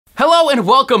Hello and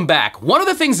welcome back. One of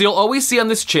the things you'll always see on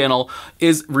this channel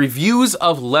is reviews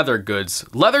of leather goods.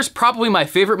 Leather's probably my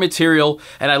favorite material,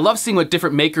 and I love seeing what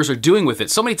different makers are doing with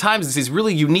it. So many times it's these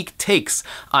really unique takes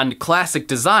on classic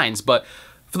designs, but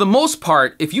for the most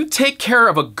part, if you take care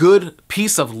of a good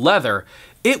piece of leather,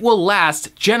 it will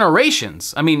last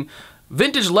generations. I mean,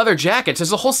 vintage leather jackets,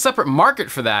 there's a whole separate market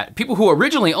for that. People who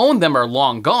originally owned them are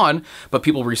long gone, but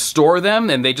people restore them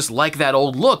and they just like that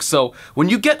old look. So when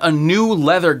you get a new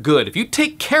leather good, if you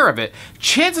take care of it,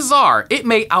 chances are it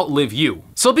may outlive you.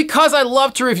 So because I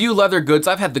love to review leather goods,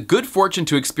 I've had the good fortune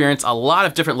to experience a lot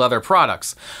of different leather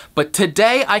products. But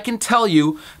today I can tell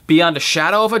you beyond a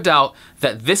shadow of a doubt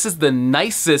that this is the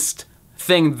nicest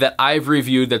thing that I've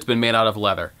reviewed that's been made out of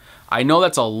leather. I know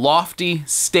that's a lofty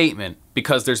statement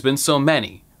because there's been so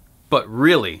many, but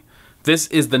really, this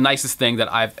is the nicest thing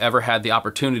that I've ever had the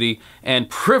opportunity and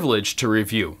privilege to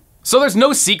review. So there's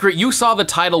no secret, you saw the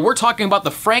title, we're talking about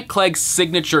the Frank Clegg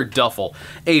Signature Duffle,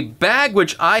 a bag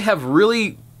which I have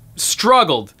really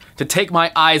struggled to take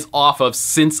my eyes off of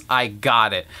since I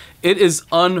got it. It is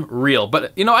unreal,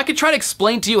 but you know, I could try to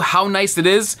explain to you how nice it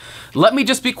is. Let me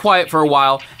just be quiet for a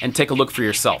while and take a look for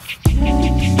yourself.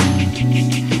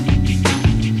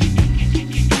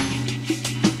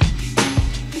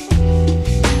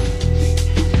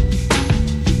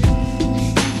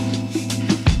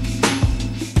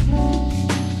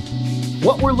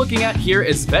 What we're looking at here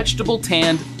is vegetable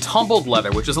tanned tumbled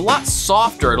leather, which is a lot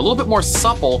softer and a little bit more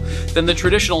supple than the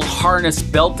traditional harness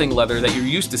belting leather that you're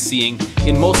used to seeing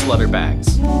in most leather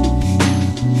bags.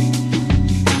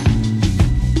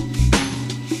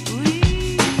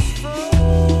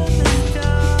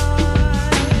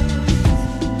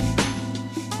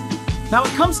 Now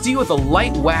it comes to you with a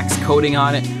light wax coating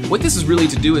on it. What this is really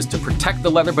to do is to protect the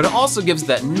leather, but it also gives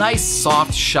that nice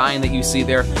soft shine that you see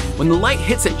there. When the light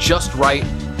hits it just right,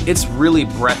 it's really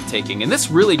breathtaking. And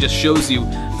this really just shows you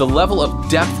the level of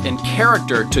depth and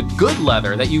character to good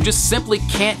leather that you just simply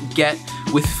can't get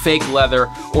with fake leather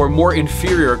or more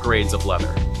inferior grades of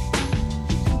leather.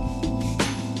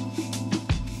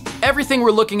 Everything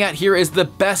we're looking at here is the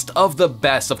best of the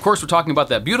best. Of course, we're talking about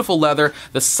that beautiful leather,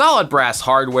 the solid brass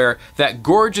hardware, that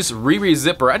gorgeous Riri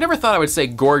zipper. I never thought I would say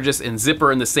gorgeous and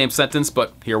zipper in the same sentence,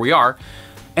 but here we are.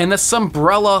 And the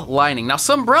Sunbrella lining. Now,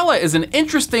 Sunbrella is an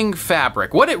interesting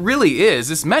fabric. What it really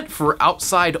is meant for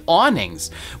outside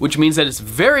awnings, which means that it's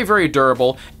very, very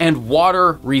durable and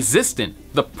water resistant.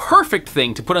 The perfect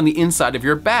thing to put on the inside of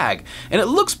your bag. And it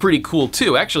looks pretty cool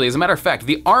too. Actually, as a matter of fact,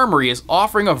 the Armory is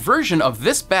offering a version of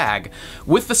this bag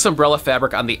with the Sunbrella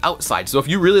fabric on the outside. So if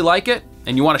you really like it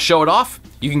and you want to show it off,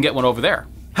 you can get one over there.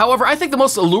 However, I think the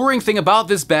most alluring thing about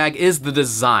this bag is the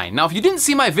design. Now, if you didn't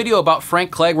see my video about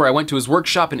Frank Clegg where I went to his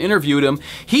workshop and interviewed him,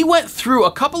 he went through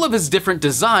a couple of his different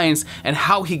designs and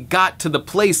how he got to the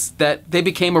place that they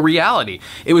became a reality.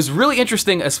 It was really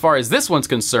interesting as far as this one's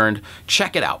concerned.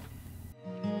 Check it out.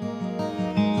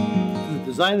 The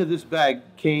design of this bag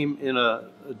came in a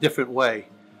different way.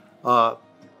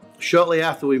 Shortly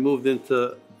after we moved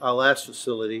into our last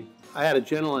facility, I had a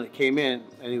gentleman that came in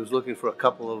and he was looking for a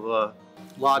couple of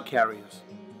log carriers.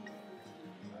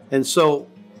 And so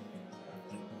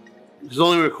his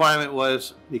only requirement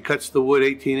was he cuts the wood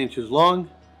 18 inches long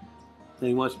and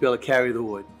he wants to be able to carry the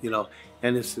wood, you know.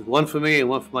 And this is one for me and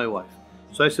one for my wife.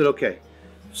 So I said, okay.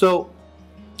 So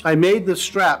I made the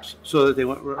straps so that they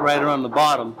went right around the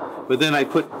bottom, but then I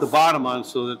put the bottom on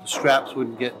so that the straps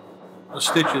wouldn't get the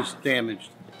stitches damaged.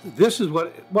 This is what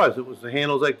it was. It was the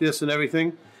handles like this and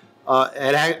everything.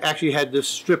 It actually had this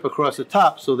strip across the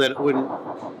top so that it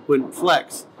wouldn't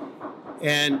flex.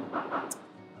 And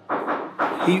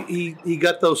he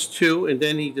got those two, and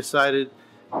then he decided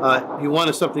he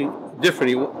wanted something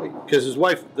different because his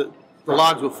wife, the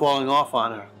logs were falling off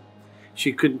on her.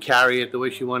 She couldn't carry it the way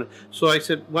she wanted. So I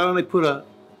said, why don't I put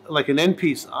like an end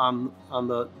piece on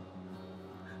the,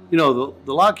 you know,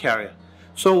 the log carrier.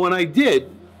 So when I did,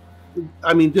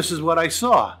 I mean, this is what I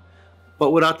saw,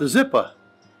 but without the zipper.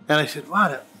 And I said,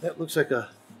 wow, that looks like a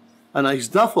nice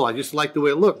duffel. I just like the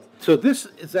way it looked. So this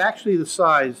is actually the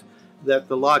size that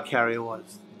the log carrier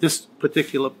was, this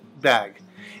particular bag.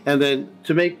 And then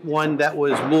to make one that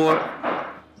was more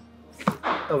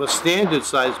of a standard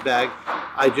size bag,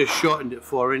 I just shortened it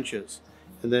 4 inches.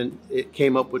 And then it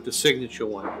came up with the signature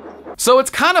one. So it's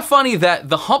kind of funny that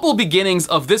the humble beginnings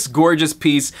of this gorgeous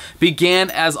piece began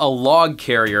as a log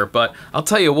carrier, but I'll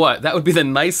tell you what, that would be the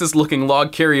nicest looking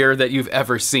log carrier that you've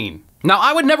ever seen. Now,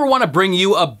 I would never want to bring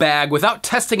you a bag without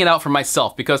testing it out for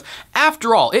myself, because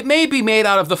after all, it may be made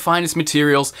out of the finest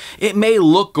materials, it may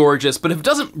look gorgeous, but if it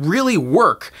doesn't really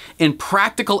work in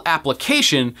practical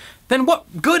application, then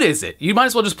what good is it? You might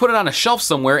as well just put it on a shelf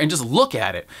somewhere and just look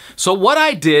at it. So what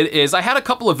I did is I had a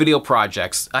couple of video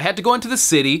projects. I had to go into the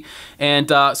city, and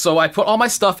so I put all my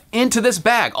stuff into this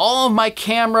bag. All of my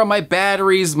camera, my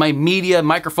batteries, my media,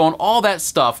 microphone, all that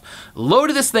stuff.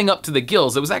 Loaded this thing up to the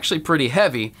gills. It was actually pretty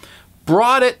heavy.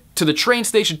 Brought it to the train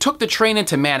station, took the train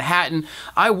into Manhattan.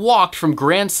 I walked from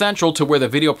Grand Central to where the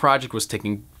video project was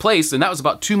taking place, and that was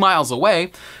about 2 miles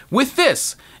away, with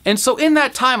this. And so in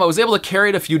that time, I was able to carry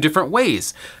it a few different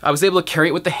ways. I was able to carry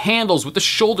it with the handles, with the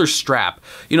shoulder strap,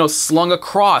 you know, slung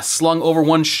across, slung over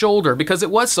one shoulder, because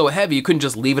it was so heavy, you couldn't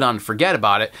just leave it on and forget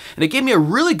about it. And it gave me a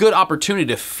really good opportunity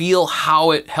to feel how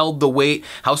it held the weight,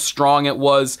 how strong it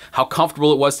was, how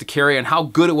comfortable it was to carry, and how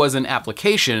good it was in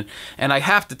application. And I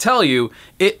have to tell you,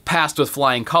 it passed with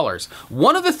flying colors.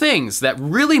 One of the things that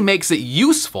really makes it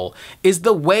useful is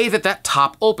the way that that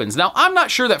top opens. Now, I'm not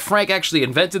sure that Frank actually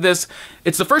invented this.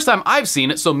 It's the first time I've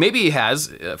seen it, so maybe he has.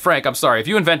 Frank, I'm sorry, if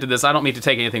you invented this, I don't mean to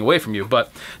take anything away from you,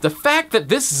 but the fact that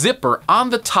this zipper on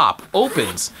the top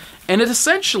opens, and it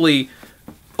essentially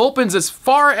opens as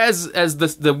far as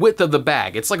the width of the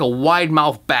bag. It's like a wide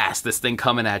mouth bass, this thing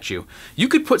coming at you. You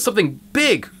could put something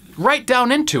big right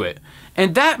down into it.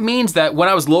 And that means that when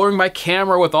I was lowering my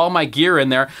camera with all my gear in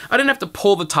there, I didn't have to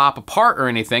pull the top apart or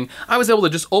anything. I was able to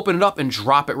just open it up and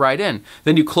drop it right in.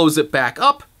 Then you close it back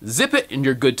up, zip it, and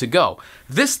you're good to go.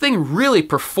 This thing really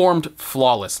performed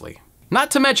flawlessly.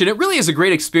 Not to mention, it really is a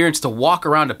great experience to walk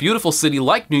around a beautiful city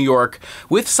like New York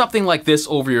with something like this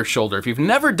over your shoulder. If you've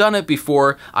never done it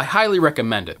before, I highly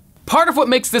recommend it. Part of what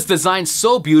makes this design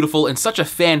so beautiful and such a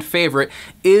fan favorite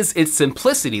is its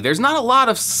simplicity. There's not a lot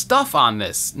of stuff on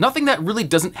this, nothing that really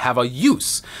doesn't have a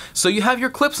use. So you have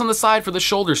your clips on the side for the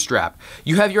shoulder strap,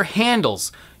 you have your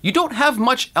handles, you don't have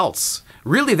much else.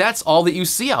 Really, that's all that you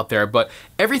see out there, but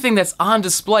everything that's on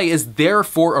display is there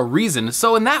for a reason.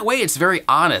 So in that way, it's very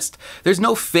honest. There's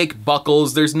no fake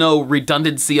buckles, there's no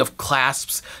redundancy of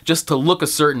clasps just to look a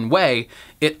certain way.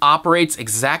 It operates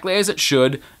exactly as it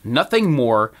should, nothing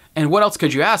more, and what else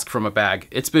could you ask from a bag?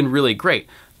 It's been really great.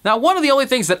 Now, one of the only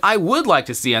things that I would like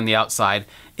to see on the outside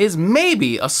is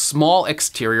maybe a small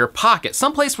exterior pocket,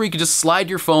 someplace where you could just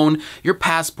slide your phone, your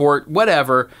passport,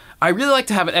 whatever. I really like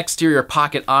to have an exterior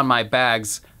pocket on my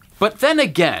bags, but then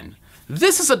again,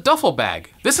 this is a duffel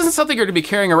bag. This isn't something you're gonna be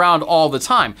carrying around all the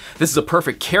time. This is a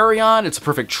perfect carry-on, it's a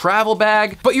perfect travel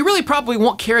bag, but you really probably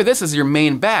won't carry this as your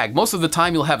main bag. Most of the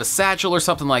time you'll have a satchel or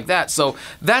something like that, so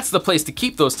that's the place to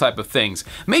keep those type of things.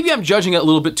 Maybe I'm judging it a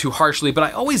little bit too harshly, but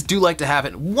I always do like to have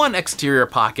it in one exterior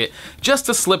pocket just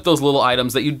to slip those little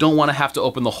items that you don't wanna have to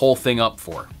open the whole thing up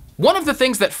for. One of the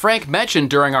things that Frank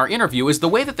mentioned during our interview is the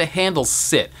way that the handles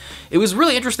sit. It was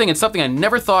really interesting and something I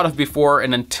never thought of before,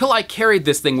 and until I carried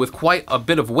this thing with quite a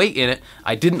bit of weight in it,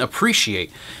 I didn't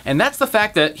appreciate. And that's the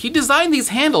fact that he designed these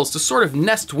handles to sort of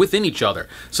nest within each other,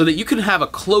 so that you can have a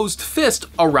closed fist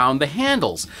around the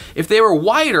handles. If they were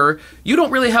wider, you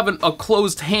don't really have a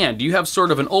closed hand, you have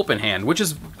sort of an open hand, which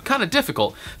is kind of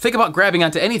difficult. Think about grabbing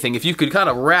onto anything. If you could kind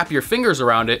of wrap your fingers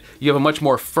around it, you have a much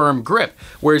more firm grip.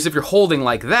 Whereas if you're holding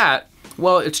like that,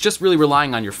 well, it's just really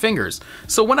relying on your fingers.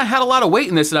 So when I had a lot of weight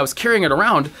in this and I was carrying it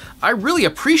around, I really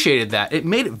appreciated that. It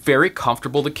made it very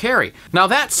comfortable to carry. Now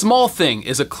that small thing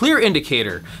is a clear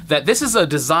indicator that this is a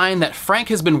design that Frank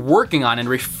has been working on and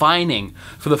refining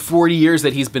for the 40 years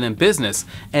that he's been in business.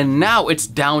 And now it's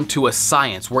down to a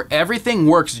science where everything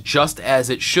works just as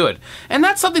it should. And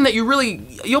that's something that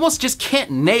you almost just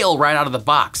can't nail right out of the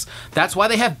box. That's why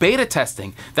they have beta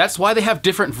testing. That's why they have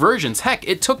different versions. Heck,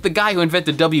 it took the guy who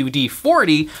invented WD-40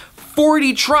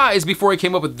 40 tries before he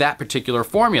came up with that particular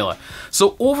formula.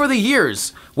 So over the years,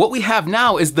 what we have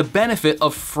now is the benefit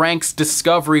of Frank's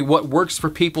discovery, what works for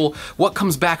people, what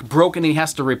comes back broken and he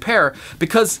has to repair,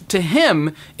 because to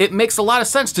him, it makes a lot of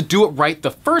sense to do it right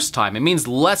the first time. It means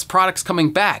less products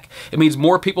coming back. It means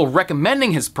more people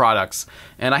recommending his products.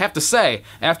 And I have to say,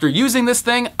 after using this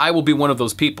thing, I will be one of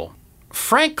those people.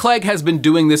 Frank Clegg has been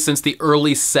doing this since the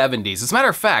early 70s. As a matter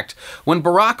of fact, when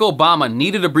Barack Obama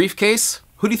needed a briefcase,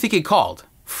 who do you think he called?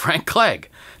 Frank Clegg.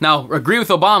 Now, agree with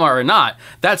Obama or not,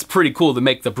 that's pretty cool to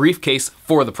make the briefcase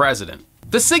for the president.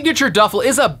 The Signature Duffle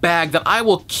is a bag that I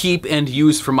will keep and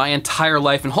use for my entire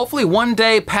life and hopefully one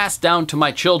day pass down to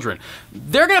my children.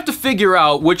 They're gonna have to figure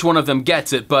out which one of them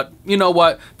gets it, but you know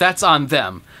what? That's on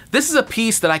them. This is a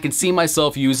piece that I can see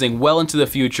myself using well into the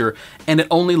future and it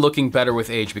only looking better with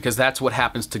age because that's what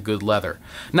happens to good leather.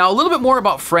 Now a little bit more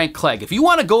about Frank Clegg. If you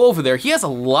want to go over there, he has a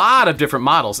lot of different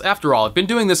models. After all, I've been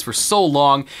doing this for so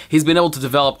long, he's been able to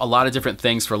develop a lot of different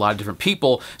things for a lot of different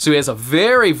people. So he has a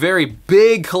very, very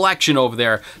big collection over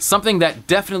there, something that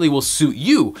definitely will suit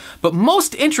you. But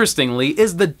most interestingly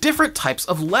is the different types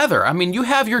of leather. I mean, you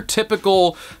have your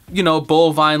typical, you know,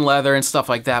 bovine leather and stuff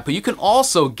like that, but you can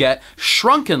also get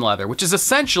shrunken leather, which is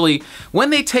essentially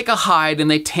when they take a hide and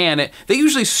they tan it, they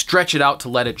usually stretch it out to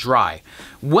let it dry.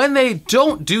 When they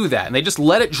don't do that and they just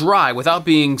let it dry without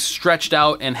being stretched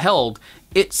out and held,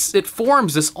 it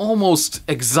forms this almost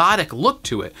exotic look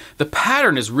to it. The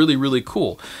pattern is really, really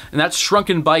cool. And that's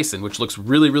shrunken bison, which looks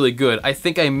really, really good. I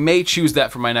think I may choose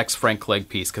that for my next Frank Clegg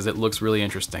piece because it looks really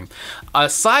interesting.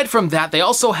 Aside from that, they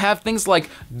also have things like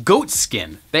goat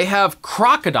skin. They have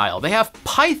crocodile. They have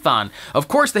python. Of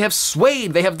course, they have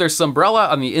suede. They have their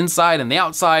sombrella on the inside and the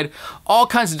outside. All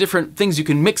kinds of different things you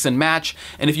can mix and match.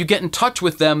 And if you get in touch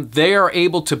with them, they are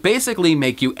able to basically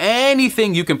make you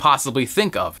anything you can possibly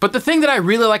think of. But the thing that I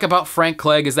really like about Frank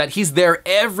Clegg is that he's there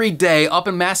every day up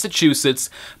in Massachusetts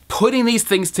putting these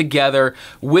things together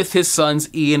with his sons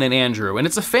Ian and Andrew. And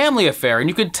it's a family affair, and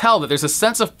you can tell that there's a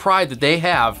sense of pride that they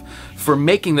have for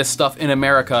making this stuff in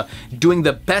America, doing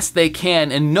the best they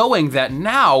can, and knowing that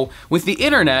now with the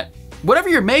internet, whatever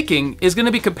you're making is going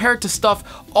to be compared to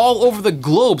stuff all over the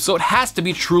globe, so it has to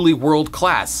be truly world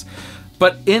class.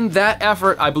 But in that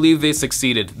effort, I believe they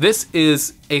succeeded. This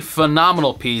is a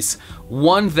phenomenal piece,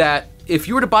 one that if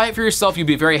you were to buy it for yourself, you'd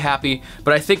be very happy,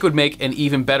 but I think it would make an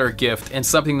even better gift and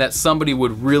something that somebody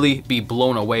would really be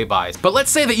blown away by. But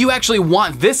let's say that you actually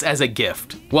want this as a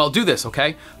gift. Well, do this,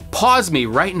 okay? Pause me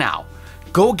right now.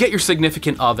 Go get your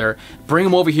significant other, bring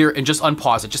them over here and just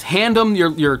unpause it. Just hand them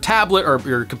your tablet or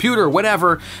your computer or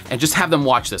whatever and just have them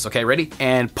watch this, okay? Ready?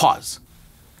 And pause.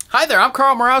 Hi there, I'm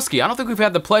Carl Murawski. I don't think we've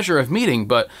had the pleasure of meeting,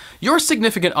 but your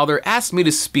significant other asked me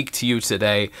to speak to you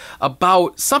today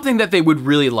about something that they would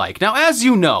really like. Now, as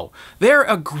you know, they're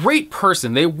a great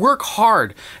person. They work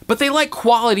hard, but they like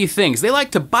quality things. They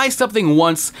like to buy something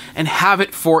once and have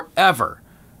it forever.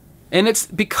 And it's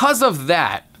because of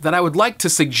that that I would like to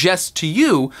suggest to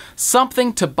you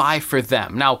something to buy for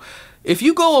them. Now, if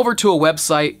you go over to a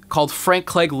website called Frank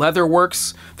Clegg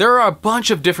Leatherworks, there are a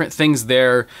bunch of different things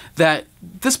there that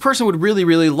this person would really,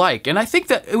 really like. And I think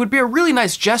that it would be a really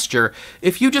nice gesture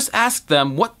if you just asked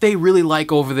them what they really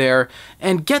like over there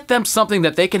and get them something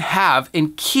that they can have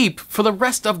and keep for the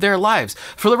rest of their lives,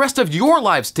 for the rest of your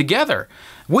lives together.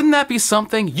 Wouldn't that be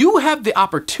something? You have the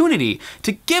opportunity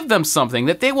to give them something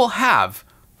that they will have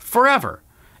forever.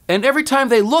 And every time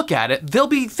they look at it, they'll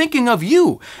be thinking of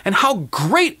you and how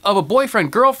great of a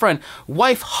boyfriend, girlfriend,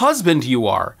 wife, husband you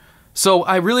are. So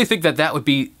I really think that that would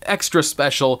be extra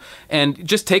special, and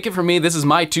just take it from me, this is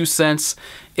my 2 cents.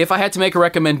 If I had to make a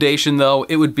recommendation though,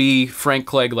 it would be Frank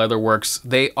Clegg Leatherworks.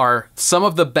 They are some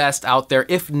of the best out there,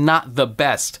 if not the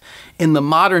best, in the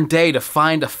modern day to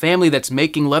find a family that's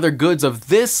making leather goods of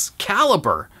this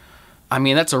caliber. I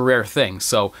mean, that's a rare thing,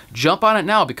 so jump on it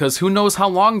now because who knows how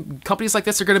long companies like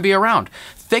this are going to be around.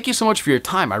 Thank you so much for your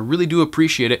time. I really do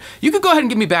appreciate it. You could go ahead and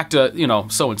give me back to, you know,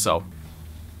 so-and-so.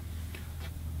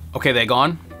 Okay, they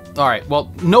gone? All right,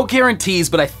 well, no guarantees,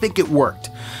 but I think it worked.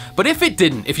 But if it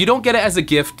didn't, if you don't get it as a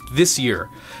gift this year,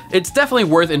 it's definitely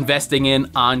worth investing in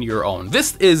on your own.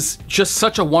 This is just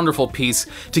such a wonderful piece.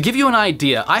 To give you an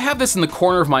idea, I have this in the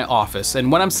corner of my office, and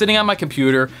when I'm sitting on my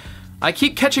computer, I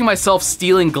keep catching myself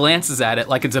stealing glances at it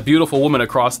like it's a beautiful woman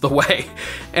across the way.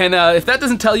 And if that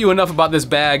doesn't tell you enough about this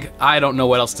bag, I don't know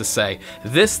what else to say.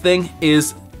 This thing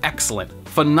is excellent,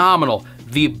 phenomenal,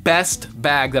 the best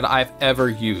bag that I've ever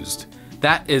used.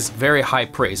 That is very high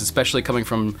praise, especially coming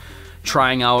from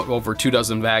trying out over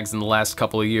 24 bags in the last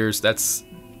couple of years. That's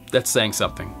saying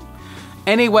something.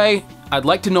 Anyway, I'd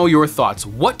like to know your thoughts.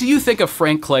 What do you think of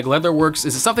Frank Clegg Leatherworks?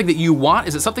 Is it something that you want?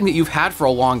 Is it something that you've had for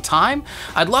a long time?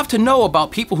 I'd love to know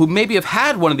about people who maybe have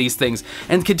had one of these things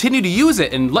and continue to use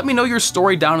it, and let me know your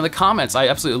story down in the comments. I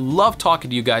absolutely love talking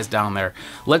to you guys down there.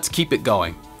 Let's keep it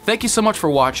going. Thank you so much for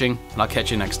watching, and I'll catch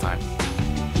you next time.